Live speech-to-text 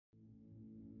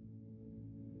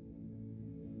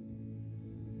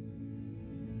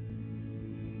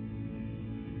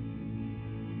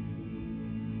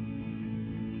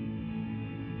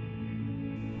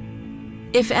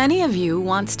If any of you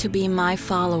wants to be my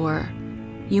follower,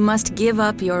 you must give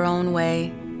up your own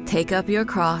way, take up your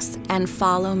cross, and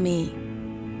follow me.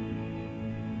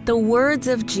 The words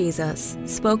of Jesus,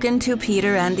 spoken to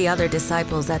Peter and the other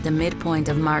disciples at the midpoint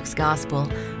of Mark's Gospel,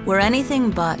 were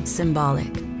anything but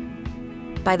symbolic.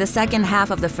 By the second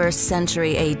half of the 1st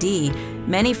century AD,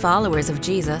 many followers of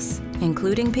Jesus,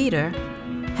 including Peter,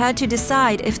 had to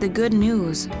decide if the good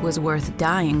news was worth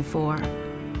dying for.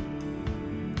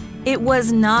 It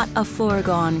was not a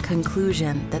foregone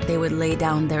conclusion that they would lay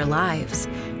down their lives.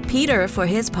 Peter, for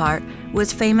his part,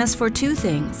 was famous for two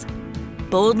things: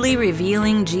 boldly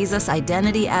revealing Jesus'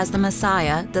 identity as the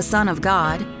Messiah, the Son of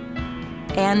God,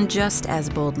 and just as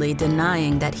boldly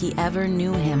denying that he ever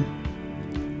knew him.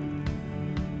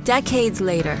 Decades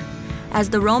later, as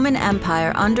the Roman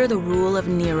Empire under the rule of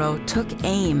Nero took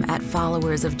aim at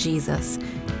followers of Jesus,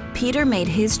 Peter made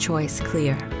his choice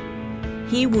clear.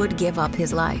 He would give up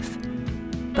his life.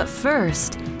 But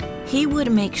first, he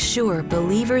would make sure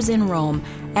believers in Rome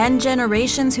and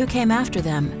generations who came after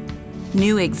them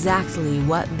knew exactly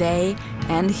what they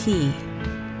and he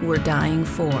were dying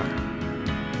for.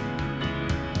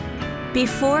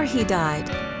 Before he died,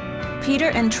 Peter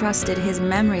entrusted his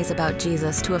memories about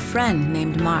Jesus to a friend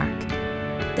named Mark.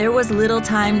 There was little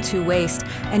time to waste,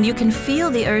 and you can feel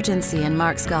the urgency in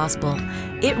Mark's Gospel.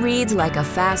 It reads like a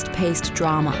fast-paced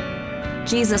drama.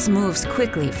 Jesus moves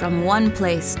quickly from one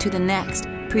place to the next,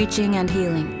 preaching and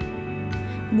healing.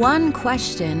 One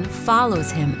question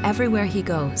follows him everywhere he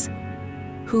goes: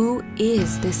 who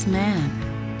is this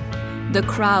man? The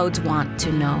crowds want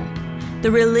to know. The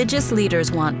religious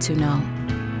leaders want to know.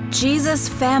 Jesus'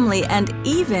 family and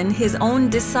even his own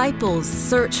disciples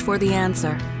search for the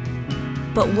answer.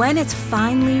 But when it's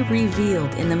finally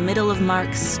revealed in the middle of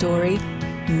Mark's story,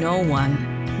 no one,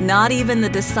 not even the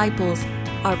disciples,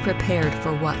 are prepared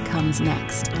for what comes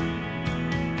next.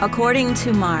 According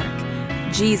to Mark,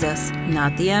 Jesus,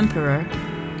 not the emperor,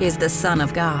 is the Son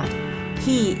of God.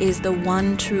 He is the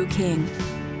one true King.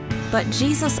 But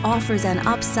Jesus offers an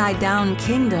upside-down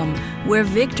kingdom where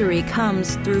victory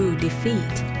comes through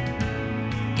defeat.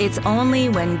 It's only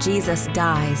when Jesus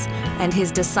dies and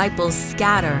his disciples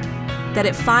scatter that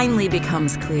it finally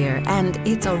becomes clear, and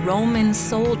it's a Roman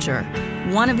soldier,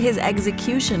 one of his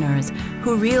executioners,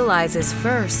 who realizes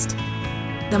first,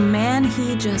 the man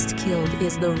he just killed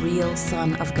is the real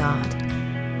Son of God.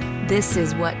 This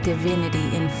is what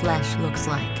divinity in flesh looks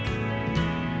like.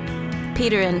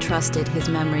 Peter entrusted his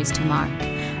memories to Mark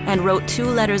and wrote 2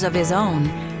 letters of his own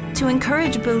to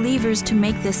encourage believers to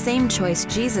make the same choice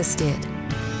Jesus did: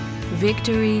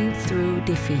 victory through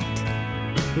defeat,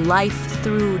 life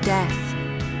through death,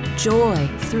 joy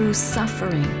through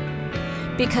suffering.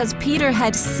 Because Peter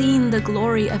had seen the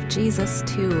glory of Jesus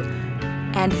too,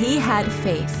 and he had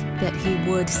faith that he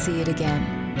would see it again.